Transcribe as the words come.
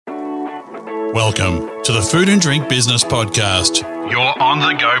Welcome to the Food and Drink Business Podcast, your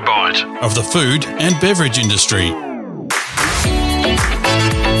on-the-go bite of the food and beverage industry.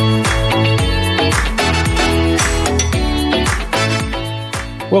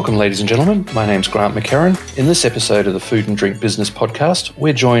 Welcome, ladies and gentlemen. My name's Grant McCarran. In this episode of the Food and Drink Business Podcast,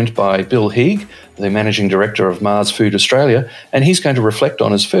 we're joined by Bill Heague, the Managing Director of Mars Food Australia, and he's going to reflect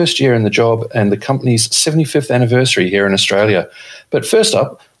on his first year in the job and the company's 75th anniversary here in Australia. But first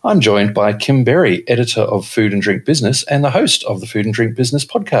up, I'm joined by Kim Berry, Editor of Food and Drink Business and the host of the Food and Drink Business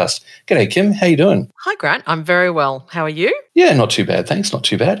Podcast. G'day, Kim. How you doing? Hi, Grant. I'm very well. How are you? Yeah, not too bad, thanks. Not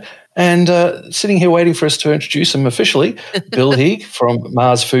too bad. And sitting here waiting for us to introduce him officially, Bill Heague from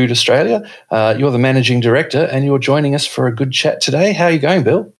Mars Food Australia. You're the Managing Director and you're joining us for a good chat today. How are you going,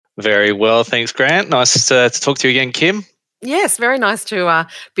 Bill? Very well, thanks, Grant. Nice to talk to you again, Kim. Yes, very nice to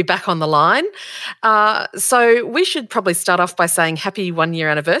be back on the line. So we should probably start off by saying happy 1 year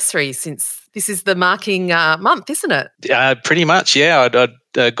anniversary, since this is the marking month, isn't it? Pretty much, yeah.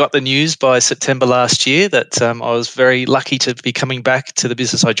 I got the news by September last year that I was very lucky to be coming back to the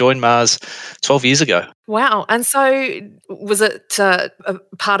business. I joined Mars 12 years ago. Wow. And so was it a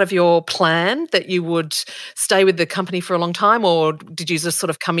part of your plan that you would stay with the company for a long time, or did you just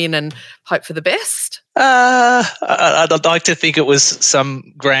sort of come in and hope for the best? I'd like to think it was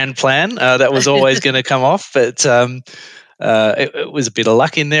some grand plan that was always going to come off, but it was a bit of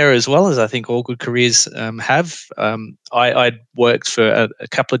luck in there as well, as I think all good careers have. I'd worked for a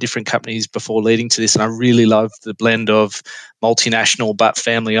couple of different companies before leading to this, and I really loved the blend of multinational but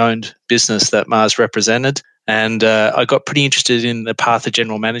family-owned business that Mars represented. And I got pretty interested in the path of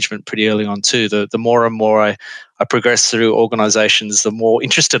general management pretty early on too. The more and more I progressed through organisations, the more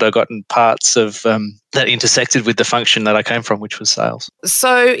interested I got in parts of that intersected with the function that I came from, which was sales.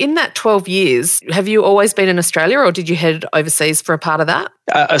 So in that 12 years, have you always been in Australia, or did you head overseas for a part of that?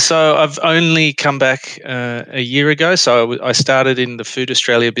 So I've only come back a year ago. So I started in the Food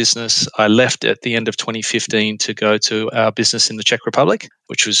Australia business. I left at the end of 2015 to go to our business in the Czech Republic,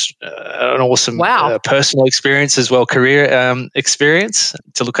 which was an awesome personal experience as well, career experience,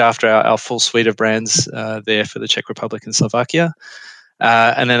 to look after our full suite of brands there for the Czech Republic and Slovakia.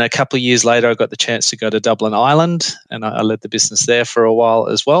 And then a couple of years later, I got the chance to go to Dublin, Ireland, and I led the business there for a while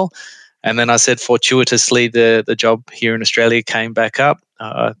as well. And then I said, fortuitously, the job here in Australia came back up.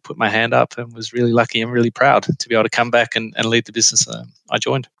 I put my hand up and was really lucky and really proud to be able to come back and lead the business I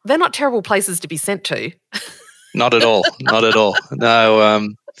joined. They're not terrible places to be sent to. Not at all. Not at all. No,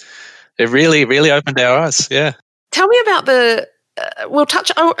 it really opened our eyes. Yeah. Tell me about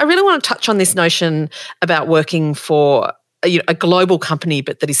I really want to touch on this notion about working for a global company,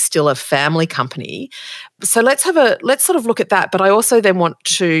 but that is still a family company. So let's sort of look at that. But I also then want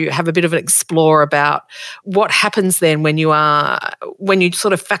to have a bit of an explore about what happens then when you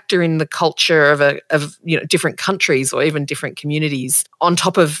sort of factor in the culture of different countries or even different communities on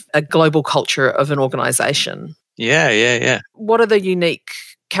top of a global culture of an organisation. Yeah. What are the unique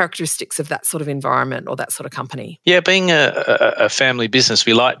characteristics of that sort of environment or that sort of company? Yeah, being a family business,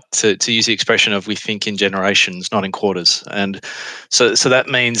 we like to use the expression of we think in generations, not in quarters. And so that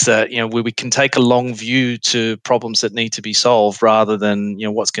means that, we can take a long view to problems that need to be solved rather than,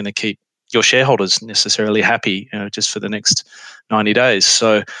 what's going to keep your shareholders necessarily happy, just for the next 90 days.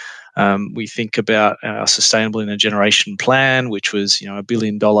 So we think about our Sustainable in a Generation plan, which was, $1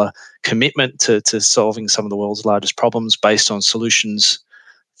 billion commitment to solving some of the world's largest problems based on solutions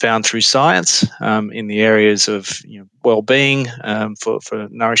found through science in the areas of well-being, for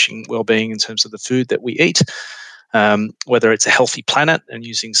nourishing well-being in terms of the food that we eat, whether it's a healthy planet and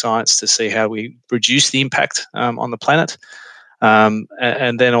using science to see how we reduce the impact on the planet,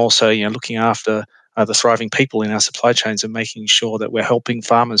 and then also looking after the thriving people in our supply chains and making sure that we're helping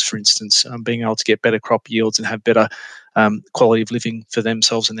farmers, for instance, being able to get better crop yields and have better quality of living for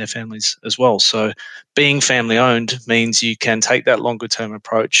themselves and their families as well. So being family owned means you can take that longer term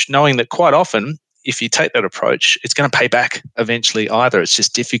approach, knowing that quite often, if you take that approach, it's going to pay back eventually either. It's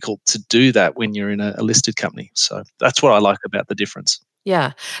just difficult to do that when you're in a listed company. So that's what I like about the difference.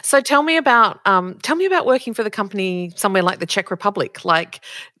 Yeah. So tell me about working for the company somewhere like the Czech Republic, like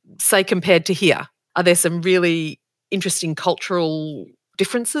say compared to here. Are there some really interesting cultural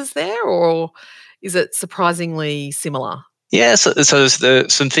differences there, or is it surprisingly similar? Yeah, so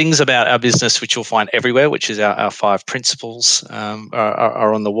there's some things about our business which you'll find everywhere, which is our 5 principles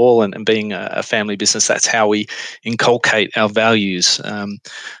are on the wall, and being a family business, that's how we inculcate our values.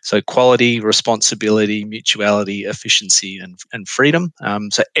 So quality, responsibility, mutuality, efficiency, and freedom.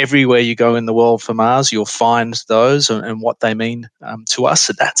 So everywhere you go in the world for Mars, you'll find those and what they mean to us.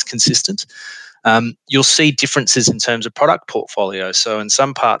 So that's consistent. you'll see differences in terms of product portfolio. So in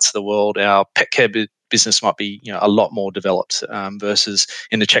some parts of the world, our pet care business might be a lot more developed versus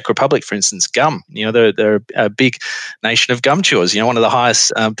in the Czech Republic, for instance, gum. They're a big nation of gum chewers. One of the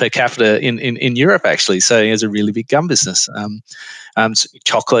highest per capita in Europe, actually. So he has a really big gum business.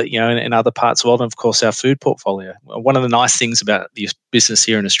 Chocolate, in other parts of the world, and of course our food portfolio. One of the nice things about this business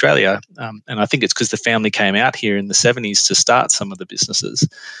here in Australia, and I think it's because the family came out here in the 70s to start some of the businesses,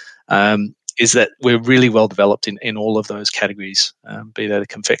 is that we're really well developed in all of those categories, be that the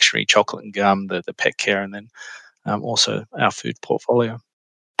confectionery, chocolate and gum, the pet care, and then also our food portfolio.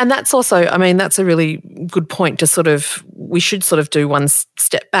 And that's also, that's a really good point to we should do one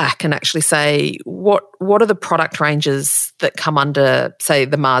step back and actually say, what are the product ranges that come under, say,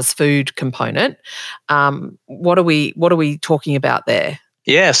 the Mars food component? What are we talking about there?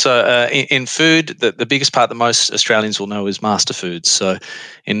 Yeah, so in food, the biggest part that most Australians will know is Master Foods. So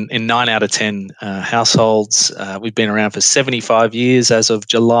in 9 out of 10 households, we've been around for 75 years as of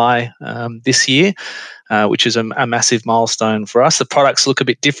July this year, which is a massive milestone for us. The products look a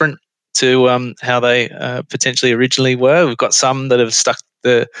bit different to how they potentially originally were. We've got some that have stuck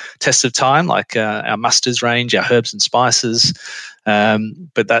the test of time, like our mustards range, our herbs and spices.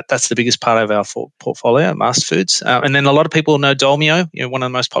 But that's the biggest part of our portfolio, Master Foods. And then a lot of people know Dolmio, one of the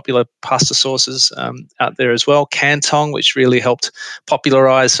most popular pasta sauces out there as well. Canton, which really helped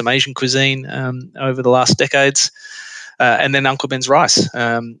popularize some Asian cuisine over the last decades. And then Uncle Ben's rice,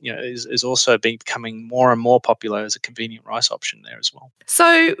 is also becoming more and more popular as a convenient rice option there as well.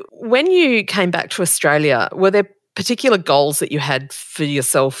 So when you came back to Australia, were there particular goals that you had for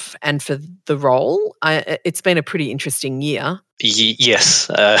yourself and for the role? It's been a pretty interesting year. Yes.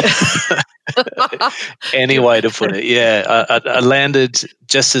 Any way to put it. Yeah. I landed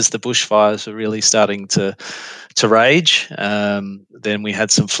just as the bushfires were really starting to rage. Then we had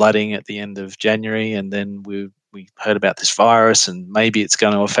some flooding at the end of January, and then we heard about this virus and maybe it's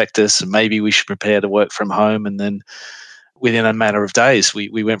going to affect us and maybe we should prepare to work from home. And then within a matter of days,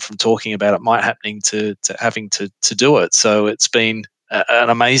 we went from talking about it might happening to having to do it. So it's been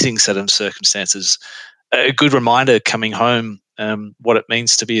an amazing set of circumstances. A good reminder coming home what it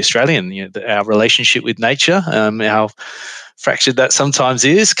means to be Australian, our relationship with nature, how fractured that sometimes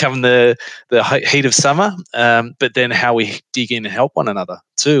is come the heat of summer, but then how we dig in and help one another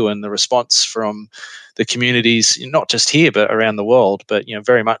too, and the response from the communities, not just here but around the world, but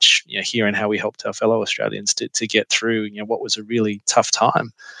very much here, and how we helped our fellow Australians to get through what was a really tough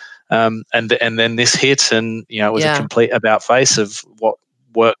time, and then this hit, and it was a complete about face of what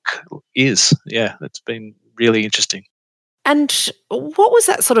work is. Yeah, it's been really interesting. And what was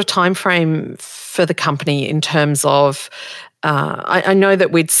that sort of time frame for the company in terms of, I know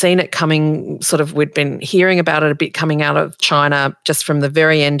that we'd seen it coming, we'd been hearing about it a bit coming out of China just from the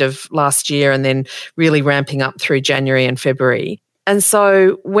very end of last year and then really ramping up through January and February. And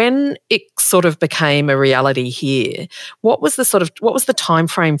so when it sort of became a reality here, what was the time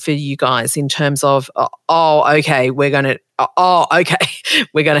frame for you guys in terms of, we're going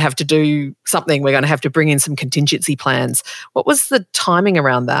to have to do something, we're going to have to bring in some contingency plans. What was the timing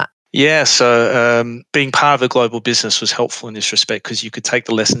around that? Yeah, so being part of a global business was helpful in this respect because you could take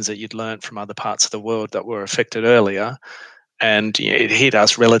the lessons that you'd learned from other parts of the world that were affected earlier, and it hit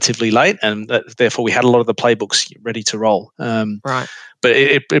us relatively late, and therefore we had a lot of the playbooks ready to roll. Right. But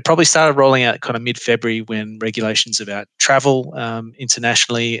it probably started rolling out kind of mid-February when regulations about travel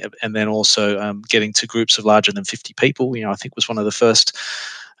internationally, and then also getting to groups of larger than 50 people, I think was one of the first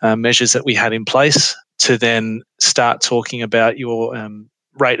measures that we had in place to then start talking about your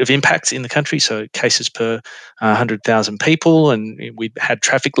rate of impact in the country, so cases per 100,000 people, and we had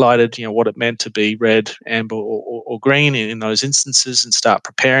traffic lighted, what it meant to be red, amber, or green in those instances, and start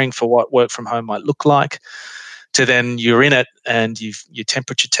preparing for what work from home might look like. To then you're in it and you're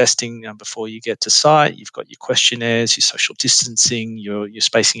temperature testing before you get to site. You've got your questionnaires, your social distancing, you're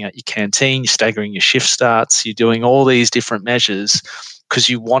spacing out your canteen, you're staggering your shift starts. You're doing all these different measures because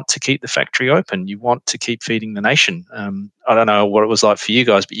you want to keep the factory open. You want to keep feeding the nation. I don't know what it was like for you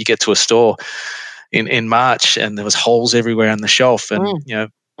guys, but you get to a store in March and there was holes everywhere on the shelf, and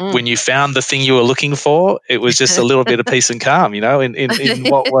when you found the thing you were looking for, it was just a little bit of peace and calm, in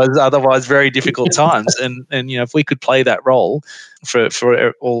what was otherwise very difficult times. And if we could play that role for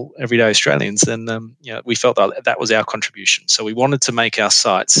all everyday Australians, then we felt that was our contribution. So we wanted to make our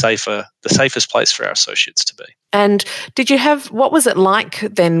site safer, the safest place for our associates to be. And what was it like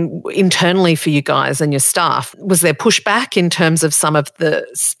then internally for you guys and your staff? Was there pushback in terms of some of the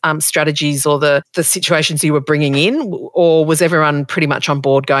strategies or the situations you were bringing in, or was everyone pretty much on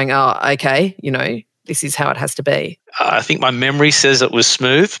board going, oh, okay, this is how it has to be? I think my memory says it was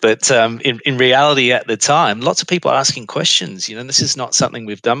smooth, but in reality at the time, lots of people are asking questions. This is not something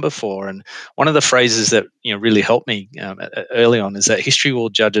we've done before. And one of the phrases that really helped me early on is that history will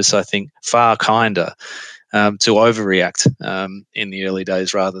judge us, I think, far kinder to overreact in the early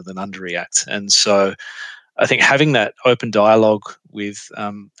days rather than underreact. And so I think having that open dialogue with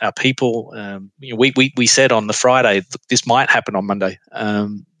our people, we said on the Friday, this might happen on Monday.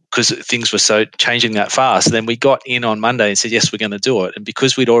 Because things were so changing that fast. Then we got in on Monday and said, yes, we're going to do it. And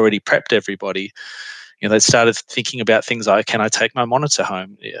because we'd already prepped everybody, they started thinking about things like, can I take my monitor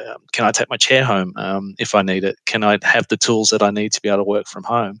home? Can I take my chair home if I need it? Can I have the tools that I need to be able to work from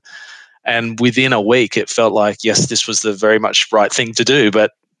home? And within a week, it felt like, yes, this was the very much right thing to do.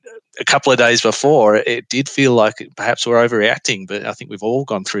 But a couple of days before, it did feel like perhaps we're overreacting. But I think we've all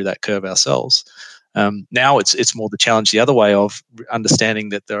gone through that curve ourselves. Now it's more the challenge the other way of understanding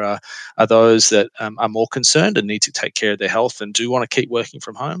that there are those that are more concerned and need to take care of their health and do want to keep working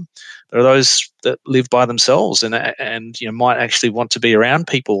from home. There are those that live by themselves and might actually want to be around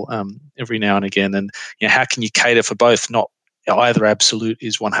people every now and again. And how can you cater for both? Not either absolute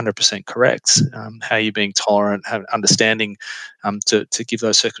is 100% correct. How you're being tolerant, understanding to give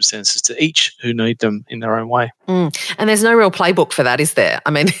those circumstances to each who need them in their own way. And there's no real playbook for that, is there?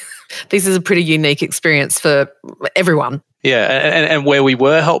 I mean, this is a pretty unique experience for everyone. Yeah, and where we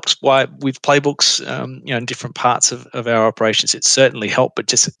were helped with playbooks, in different parts of our operations, it certainly helped. But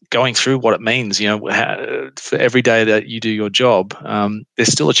just going through what it means, for every day that you do your job,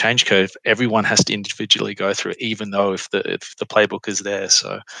 there's still a change curve. Everyone has to individually go through it, even though if the playbook is there.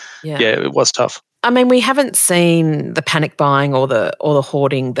 So, yeah, it was tough. I mean, we haven't seen the panic buying or the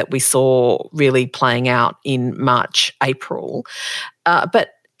hoarding that we saw really playing out in March, April,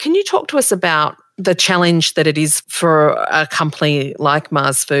 but can you talk to us about the challenge that it is for a company like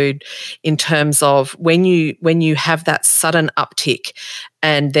Mars Food in terms of when you have that sudden uptick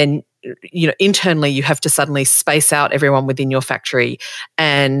and then internally you have to suddenly space out everyone within your factory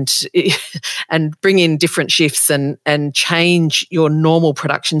and bring in different shifts and change your normal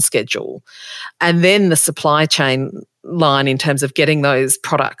production schedule, and then the supply chain line in terms of getting those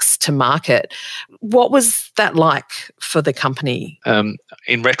products to market. What was that like for the company?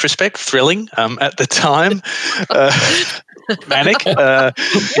 In retrospect, thrilling. At the time, manic. What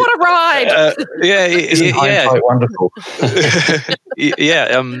a ride! Yeah, quite wonderful.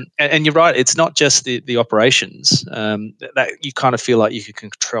 And you're right. It's not just the operations that you kind of feel like you can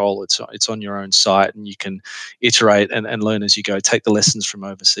control. It's on your own site, and you can iterate and learn as you go. Take the lessons from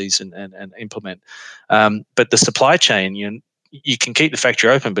overseas and implement. But the supply chain, you can keep the factory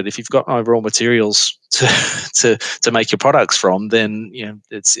open, but if you've got no raw materials to make your products from, then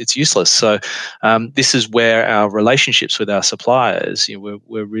it's useless. So this is where our relationships with our suppliers,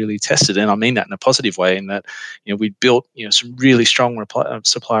 we're really tested, and I mean that in a positive way. In that we built some really strong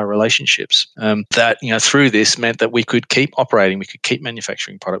supplier relationships that through this meant that we could keep operating, we could keep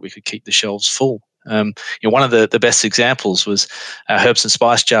manufacturing product, we could keep the shelves full. One of the best examples was our herbs and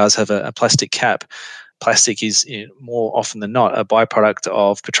spice jars have a plastic cap. Plastic is more often than not a byproduct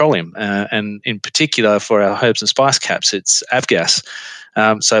of petroleum, and in particular for our herbs and spice caps, it's avgas.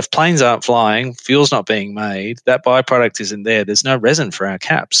 So if planes aren't flying, fuel's not being made, that byproduct isn't there. There's no resin for our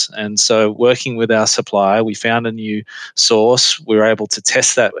caps. And so working with our supplier, we found a new source. We were able to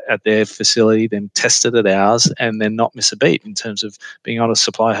test that at their facility, then test it at ours, and then not miss a beat in terms of being able to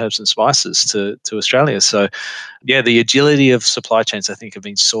supply herbs and spices to Australia. So, yeah, the agility of supply chains, I think, have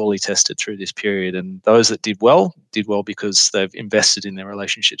been sorely tested through this period. And those that did well because they've invested in their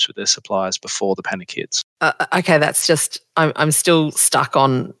relationships with their suppliers before the panic hits. Okay, that's just, I'm still stuck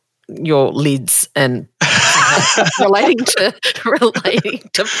on your lids and relating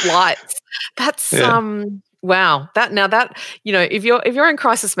to flights. That's wow. That if you're in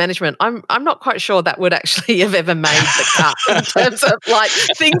crisis management, I'm not quite sure that would actually have ever made the cut in terms of like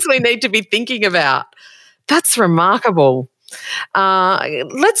things we need to be thinking about. That's remarkable.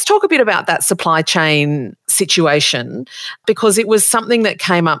 Let's talk a bit about that supply chain situation, because it was something that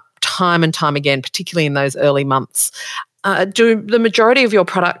came up time and time again, particularly in those early months. Do the majority of your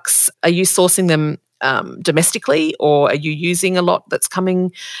products, are you sourcing them domestically, or are you using a lot that's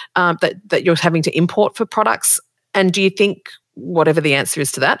coming that you're having to import for products? And do you think, whatever the answer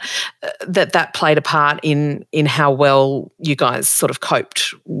is to that, that played a part in how well you guys sort of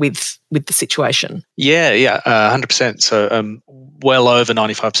coped with the situation? Yeah, 100%. So well over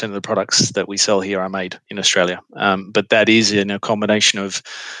 95% of the products that we sell here are made in Australia. But that is in a combination of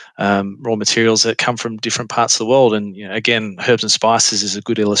raw materials that come from different parts of the world. And again, herbs and spices is a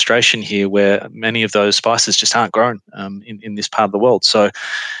good illustration here, where many of those spices just aren't grown in this part of the world. So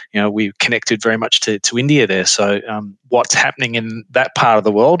we connected very much to India there. So what's happening in that part of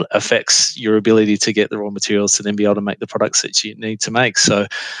the world affects your ability to get the raw materials to then be able to make the products that you need to make. So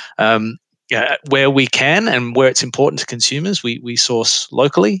where we can and where it's important to consumers, we source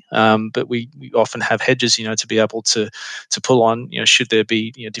locally, but we often have hedges, to be able to pull on, should there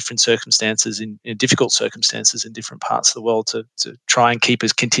be different circumstances in difficult circumstances in different parts of the world to try and keep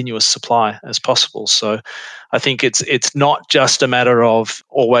as continuous supply as possible. So I think it's not just a matter of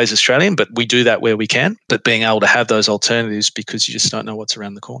always Australian, but we do that where we can, but being able to have those alternatives because you just don't know what's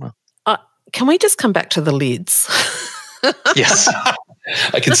around the corner. Can we just come back to the lids? Yes.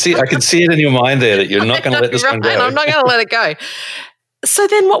 I can see it in your mind there that you're not going to let this one go. I'm not going to let it go. So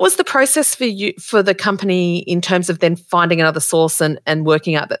then what was the process for the company in terms of then finding another source and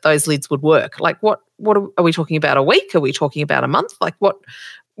working out that those lids would work? Like what are we talking about, a week? Are we talking about a month? Like what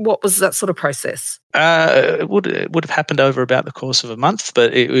was that sort of process? It would have happened over about the course of a month,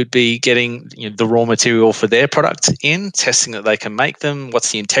 but it would be getting the raw material for their product in, testing that they can make them.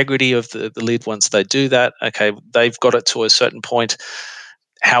 What's the integrity of the lid once they do that? Okay, they've got it to a certain point.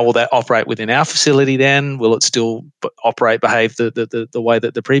 How will that operate within our facility then? Will it still behave the way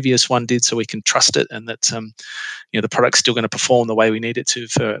that the previous one did, so we can trust it and that the product's still going to perform the way we need it to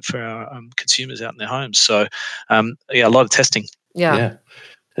for our consumers out in their homes? So a lot of testing. Yeah.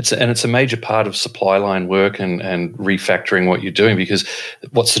 It's a major part of supply line work and refactoring what you're doing, because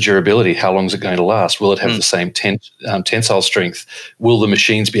what's the durability? How long is it going to last? Will it have the same tensile strength? Will the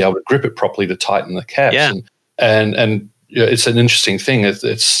machines be able to grip it properly to tighten the caps? Yeah. And it's an interesting thing.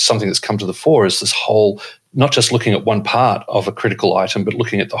 It's something that's come to the fore, is this whole, not just looking at one part of a critical item, but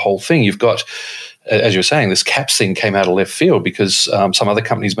looking at the whole thing. You've got, as you were saying, this caps thing came out of left field because some other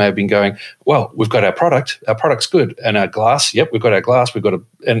companies may have been going, well, we've got our product's good, and our glass, yep, we've got our glass,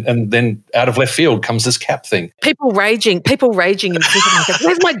 and then out of left field comes this cap thing. People raging in supermarkets,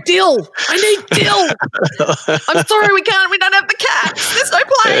 where's my dill? I need dill. I'm sorry, we don't have the caps. There's no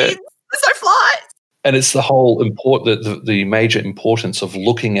planes. There's no flights. And it's the whole the major importance of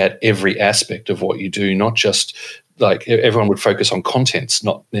looking at every aspect of what you do, not just like everyone would focus on contents,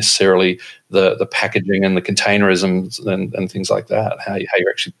 not necessarily the packaging and the containerisms and things like that. How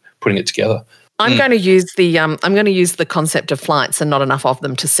you're actually putting it together. I'm going to use the concept of flights and not enough of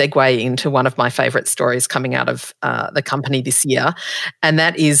them to segue into one of my favourite stories coming out of the company this year, and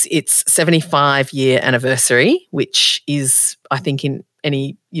that is its 75-year anniversary, which is, I think, in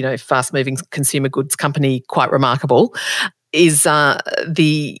any fast-moving consumer goods company quite remarkable, is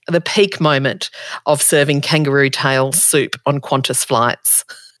the peak moment of serving kangaroo tail soup on Qantas flights.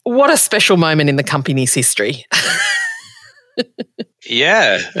 What a special moment in the company's history.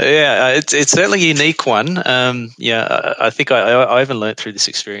 Yeah, it's certainly a unique one. I think I even learnt through this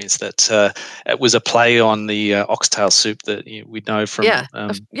experience that it was a play on the oxtail soup that we know from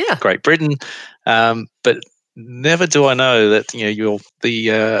Great Britain, but never do I know that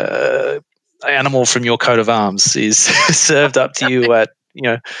the animal from your coat of arms is served up to you at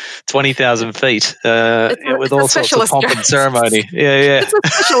 20,000 feet with all sorts of pomp and ceremony. Yeah. It's a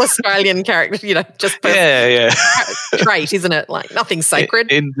special Australian character, just trait, isn't it? Like nothing sacred.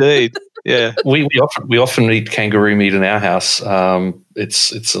 Indeed. Yeah. We often eat kangaroo meat in our house.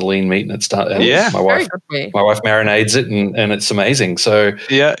 It's a lean meat and it's done. And my wife marinades it and it's amazing. So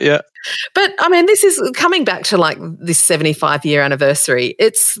yeah. But I mean, this is coming back to like this 75-year anniversary.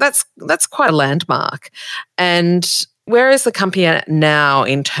 That's quite a landmark. And where is the company at now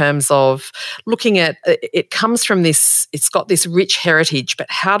in terms of looking at it? Comes from this, it's got this rich heritage, but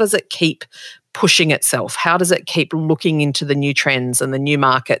how does it keep pushing itself? How does it keep looking into the new trends and the new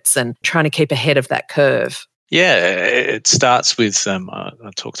markets and trying to keep ahead of that curve? Yeah, it starts with, I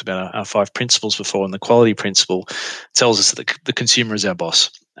talked about our 5 principles before, and the quality principle tells us that the consumer is our boss.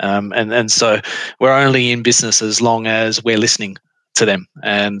 And so we're only in business as long as we're listening to them.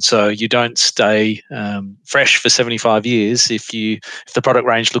 And so you don't stay fresh for 75 years if the product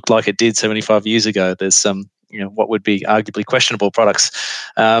range looked like it did 75 years ago. There's some what would be arguably questionable products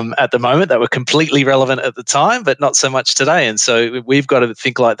at the moment that were completely relevant at the time, but not so much today. And so we've got to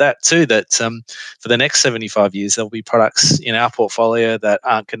think like that too, that for the next 75 years, there'll be products in our portfolio that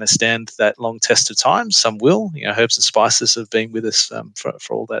aren't going to stand that long test of time. Some will. Herbs and spices have been with us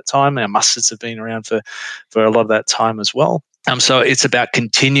for all that time. Our mustards have been around for a lot of that time as well. So it's about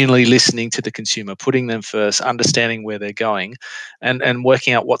continually listening to the consumer, putting them first, understanding where they're going, and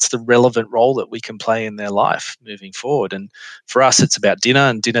working out what's the relevant role that we can play in their life moving forward. And for us, it's about dinner,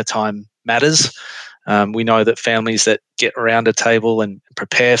 and dinner time matters. We know that families that get around a table and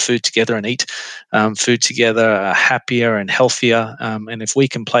prepare food together and eat food together are happier and healthier. And if we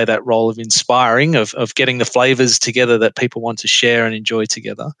can play that role of inspiring, of getting the flavours together that people want to share and enjoy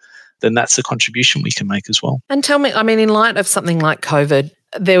together, then that's a contribution we can make as well. And tell me, I mean, in light of something like COVID,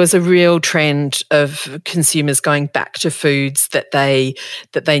 there was a real trend of consumers going back to foods that they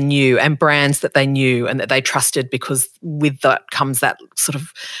knew and brands that they knew and that they trusted, because with that comes that sort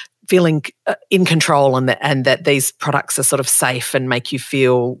of feeling in control, and that these products are sort of safe and make you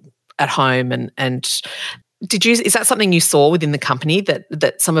feel at home. And is that something you saw within the company,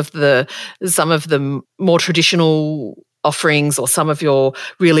 that some of the more traditional offerings or some of your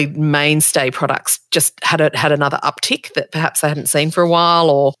really mainstay products just had another uptick that perhaps they hadn't seen for a while?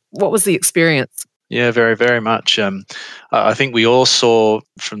 Or what was the experience? Yeah, very, very much. I think we all saw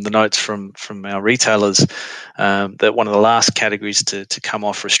from the notes from our retailers that one of the last categories to come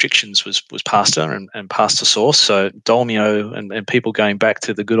off restrictions was pasta and pasta sauce. So Dolmio and people going back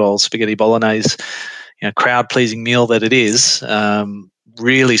to the good old spaghetti bolognese, crowd-pleasing meal that it is,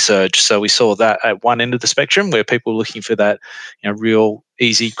 really surged. So we saw that at one end of the spectrum, where people were looking for that real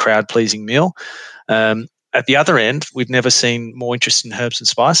easy crowd-pleasing meal. At the other end, we've never seen more interest in herbs and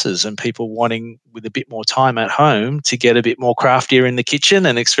spices, and people wanting, with a bit more time at home, to get a bit more craftier in the kitchen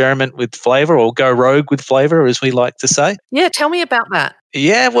and experiment with flavour, or go rogue with flavour, as we like to say. Yeah, tell me about that.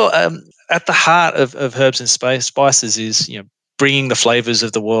 Yeah, well, at the heart of herbs and spices is bringing the flavours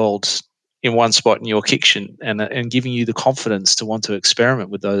of the world in one spot in your kitchen, and giving you the confidence to want to experiment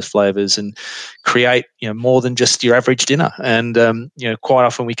with those flavors and create more than just your average dinner. And quite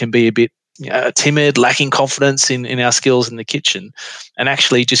often we can be a bit timid, lacking confidence in our skills in the kitchen, and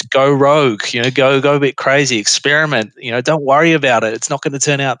actually just go rogue, go a bit crazy, experiment, don't worry about it, it's not going to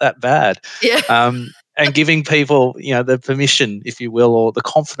turn out that bad. Yeah. And giving people, the permission, if you will, or the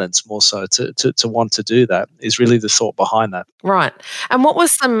confidence more so to want to do that, is really the thought behind that. Right. And what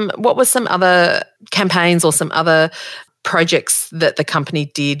was some other campaigns or some other projects that the company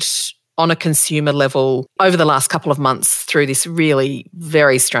did on a consumer level over the last couple of months through this really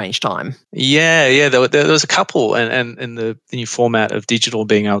very strange time? Yeah, there was a couple, and in the new format of digital,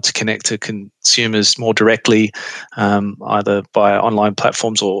 being able to connect to consumers more directly, either by online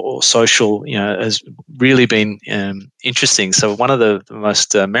platforms or social, has really been interesting. So one of the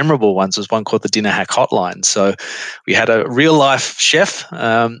most memorable ones was one called the Dinner Hack Hotline. So we had a real life chef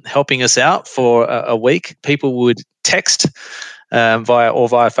helping us out for a week. People would text via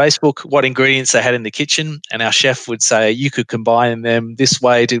Facebook what ingredients they had in the kitchen, and our chef would say you could combine them this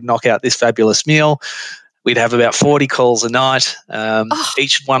way to knock out this fabulous meal. We'd have about 40 calls a night.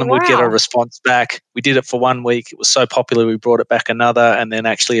 Each one would get a response back. We did it for 1 week. It was so popular, we brought it back another, and then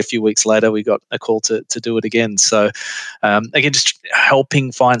actually a few weeks later we got a call to do it again. So again, just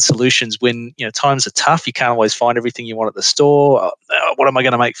helping find solutions when times are tough. You can't always find everything you want at the store. What am I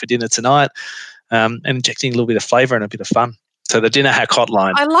going to make for dinner tonight? And injecting a little bit of flavour and a bit of fun. So the Dinner Hack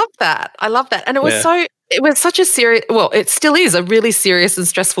Hotline. I love that. And it was it was such a serious, well, it still is a really serious and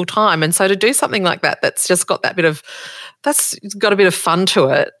stressful time. And so to do something like that, that's just got that that's got a bit of fun to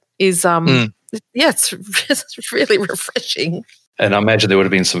it, is, it's really refreshing. And I imagine there would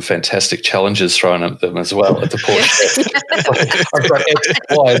have been some fantastic challenges thrown at them as well at the poor chef. I've got X,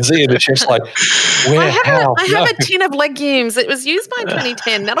 Y, and Z, and the chef's like, I have a tin of legumes. It was used by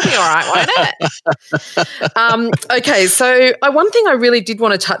 2010. That'll be all right, won't it? Okay, so one thing I really did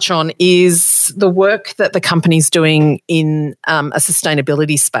want to touch on is the work that the company's doing in a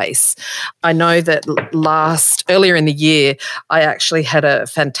sustainability space. I know that earlier in the year, I actually had a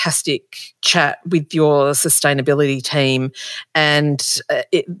fantastic chat with your sustainability team, and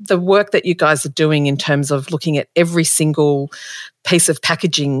the work that you guys are doing in terms of looking at every single piece of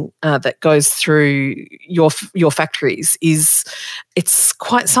packaging that goes through your factories it's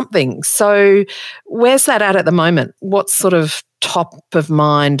quite something. So where's that at the moment? What's sort of top of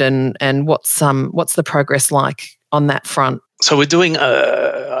mind, and what's the progress like on that front? So we're doing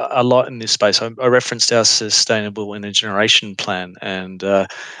a lot in this space. I referenced our sustainable intergeneration plan, and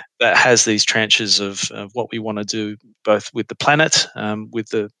that has these tranches of what we want to do, both with the planet, with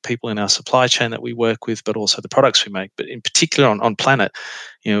the people in our supply chain that we work with, but also the products we make. But in particular on planet,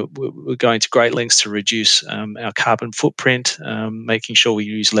 we're going to great lengths to reduce our carbon footprint, making sure we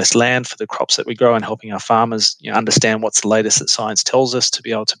use less land for the crops that we grow, and helping our farmers understand what's the latest that science tells us to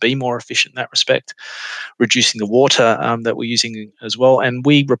be able to be more efficient in that respect, reducing the water that we're using as well. And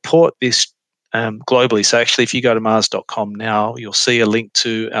we report this globally. So actually, if you go to mars.com now, you'll see a link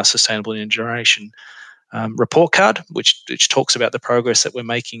to our sustainable intergeneration report card, which talks about the progress that we're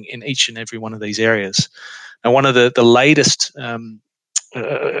making in each and every one of these areas. Now, one of the latest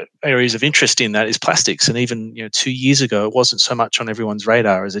areas of interest in that is plastics, and even 2 years ago, it wasn't so much on everyone's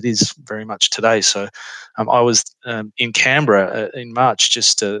radar as it is very much today. So I was in Canberra in March,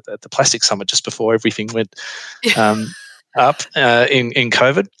 just at the plastic summit, just before everything went up in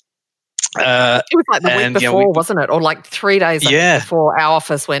COVID. It was like the week before, wasn't it? Or like 3 days before our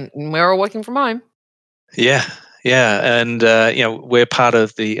office went and we're all working from home. Yeah. And, we're part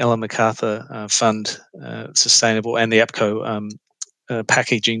of the Ellen MacArthur Fund Sustainable and the APCO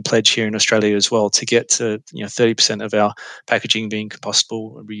packaging pledge here in Australia as well, to get to 30% of our packaging being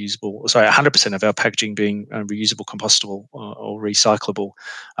compostable, reusable. 100% of our packaging being reusable, compostable, or recyclable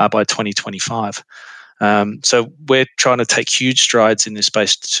by 2025. So we're trying to take huge strides in this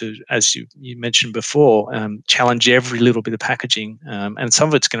space to, as you mentioned before, challenge every little bit of packaging. And some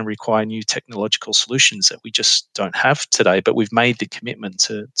of it's going to require new technological solutions that we just don't have today, but we've made the commitment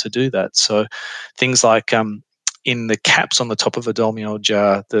to do that. So things like in the caps on the top of a Dolmiol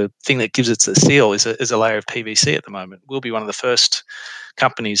jar, the thing that gives it the seal is a layer of PVC at the moment. We'll be one of the first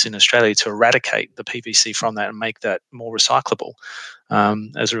companies in Australia to eradicate the PVC from that and make that more recyclable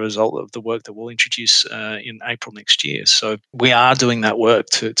as a result of the work that we'll introduce in April next year. So we are doing that work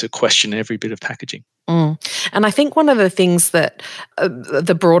to question every bit of packaging. And I think one of the things that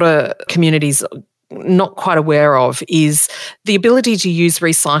the broader community's not quite aware of is the ability to use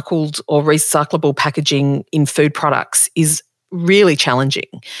recycled or recyclable packaging in food products is really challenging,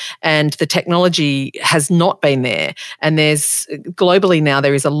 and the technology has not been there. And there's globally now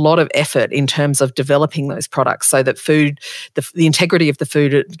there is a lot of effort in terms of developing those products so that the integrity of the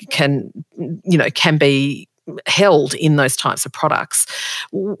food can be held in those types of products.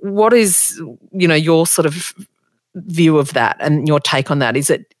 What is your sort of view of that and your take on that? Is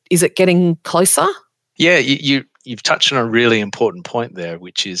it getting closer? Yeah, you've touched on a really important point there,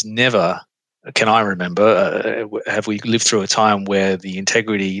 which is never can I remember have we lived through a time where the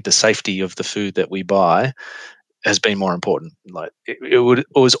integrity, the safety of the food that we buy has been more important. Like it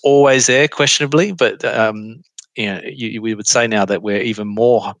was always there, questionably, but we would say now that we're even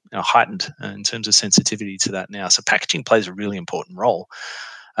more heightened in terms of sensitivity to that now. So packaging plays a really important role,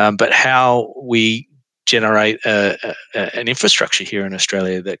 but how we generate an infrastructure here in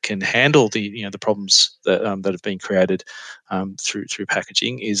Australia that can handle the problems that have been created through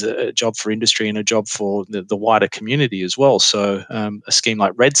packaging is a job for industry and a job for the wider community as well. So a scheme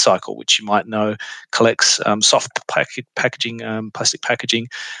like Red Cycle, which you might know, collects soft packaging, plastic packaging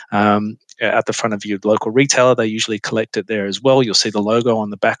at the front of your local retailer. They usually collect it there as well. You'll see the logo on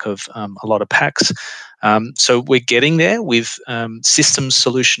the back of a lot of packs. So we're getting there with systems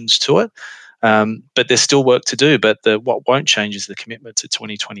solutions to it. But there's still work to do. But what won't change is the commitment to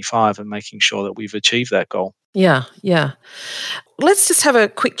 2025 and making sure that we've achieved that goal. Yeah. Let's just have a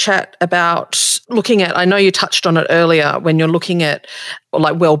quick chat about looking at, I know you touched on it earlier, when you're looking at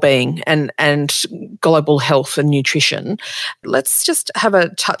like well-being and global health and nutrition. Let's just have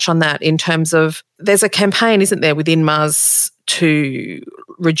a touch on that in terms of, there's a campaign, isn't there, within Mars to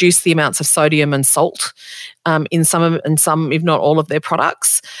reduce the amounts of sodium and salt in some, if not all, of their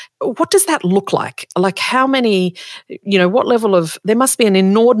products. What does that look like? Like how many, what level of, there must be an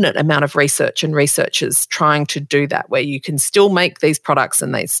inordinate amount of research and researchers trying to do that, where you can still make these products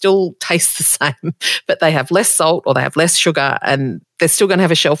and they still taste the same, but they have less salt or they have less sugar and they're still going to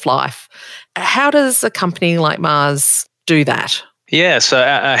have a shelf life. How does a company like Mars do that? Yeah, so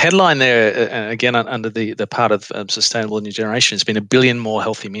a headline there, again, under the part of Sustainable New Generation, has been 1 billion more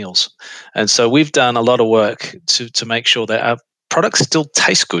healthy meals. And so we've done a lot of work to make sure that our products still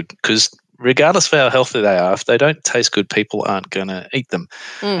taste good, because regardless of how healthy they are, if they don't taste good, people aren't going to eat them.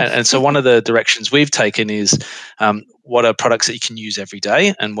 And so one of the directions we've taken is what are products that you can use every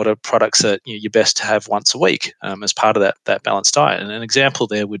day and what are products that you're best to have once a week as part of that balanced diet. And an example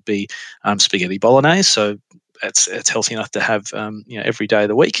there would be spaghetti bolognese. So it's healthy enough to have every day of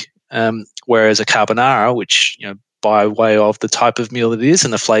the week. Whereas a carbonara, which by way of the type of meal it is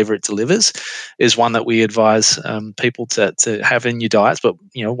and the flavour it delivers, is one that we advise people to have in your diets, but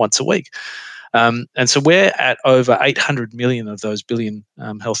once a week. And so we're at over 800 million of those billion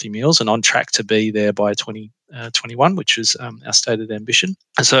healthy meals, and on track to be there by 2021, which is our stated ambition.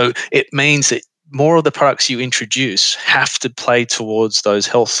 And so it means that more of the products you introduce have to play towards those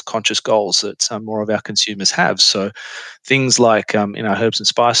health conscious goals that more of our consumers have. So things like in our herbs and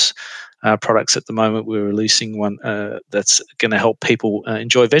spice products at the moment, we're releasing one that's going to help people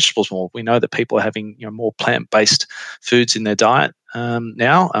enjoy vegetables more. We know that people are having more plant-based foods in their diet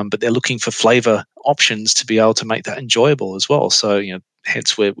now, but they're looking for flavor options to be able to make that enjoyable as well. So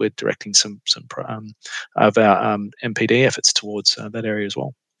hence we're directing some of our MPD efforts towards that area as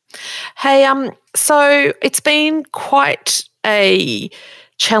well. Hey, so it's been quite a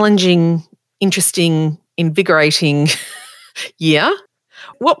challenging, interesting, invigorating year.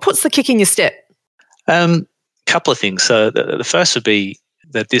 What puts the kick in your step? Couple of things. So the first would be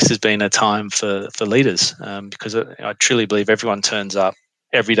that this has been a time for leaders, because I truly believe everyone turns up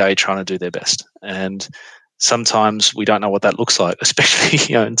every day trying to do their best. And sometimes we don't know what that looks like,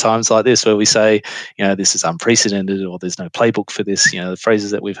 especially in times like this where we say, this is unprecedented, or there's no playbook for this. The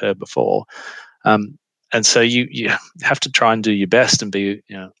phrases that we've heard before. And so you have to try and do your best and be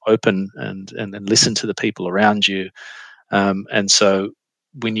open and listen to the people around you. And so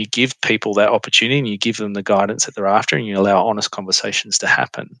when you give people that opportunity and you give them the guidance that they're after, and you allow honest conversations to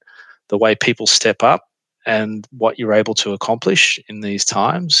happen, the way people step up and what you're able to accomplish in these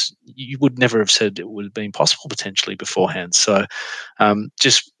times, you would never have said it would have been possible potentially beforehand. So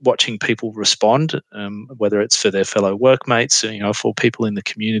just watching people respond, whether it's for their fellow workmates, for people in the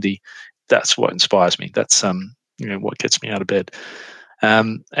community, that's what inspires me. That's what gets me out of bed.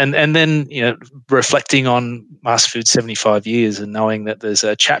 And then reflecting on Master Food 75 years and knowing that there's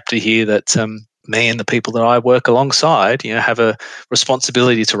a chapter here that me and the people that I work alongside, have a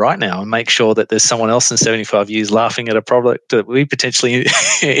responsibility to write now and make sure that there's someone else in 75 years laughing at a product that we potentially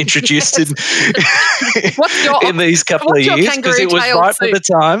introduced in these couple of years because it was right at the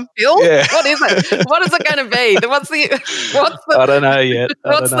time. Bill? Yeah. What is it? What is it going to be? I don't know yet.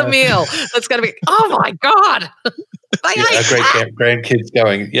 What's the meal that's going to be? Oh my God. Our great grandkids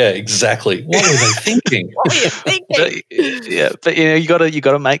going, yeah, exactly. What were they thinking? What were you thinking? But you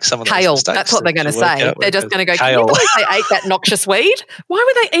got to make some of those kale. mistakes. That's what they're going to say. They're just going to go, kale. Can you believe they ate that noxious weed? Why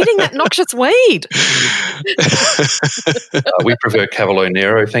were they eating that noxious weed? We prefer Cavolo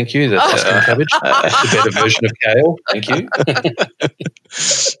Nero, thank you. That's cabbage. It's a better version of kale. Thank you.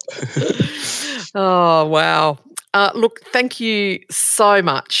 Oh, wow. Look, thank you so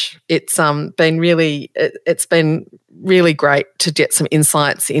much. It's been really great to get some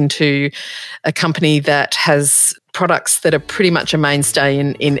insights into a company that has products that are pretty much a mainstay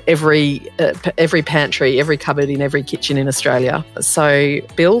in every pantry, every cupboard, in every kitchen in Australia. So,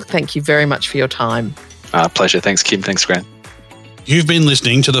 Bill, thank you very much for your time. Pleasure. Thanks, Kim. Thanks, Grant. You've been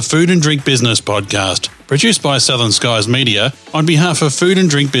listening to the Food and Drink Business podcast, produced by Southern Skies Media on behalf of Food and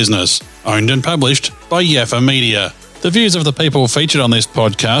Drink Business, owned and published by Yaffa Media. The views of the people featured on this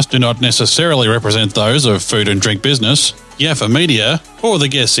podcast do not necessarily represent those of Food and Drink Business, Yaffa Media, or the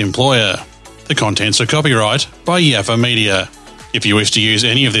guest's employer. The contents are copyright by Yaffa Media. If you wish to use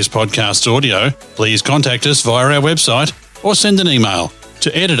any of this podcast's audio, please contact us via our website or send an email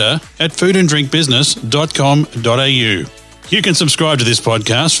to editor@foodanddrinkbusiness.com.au. You can subscribe to this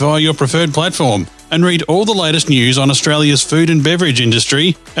podcast via your preferred platform and read all the latest news on Australia's food and beverage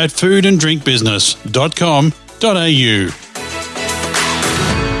industry at foodanddrinkbusiness.com.au.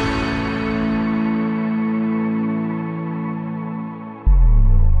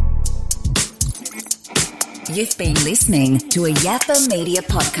 You've been listening to a Yaffa Media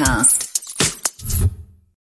podcast.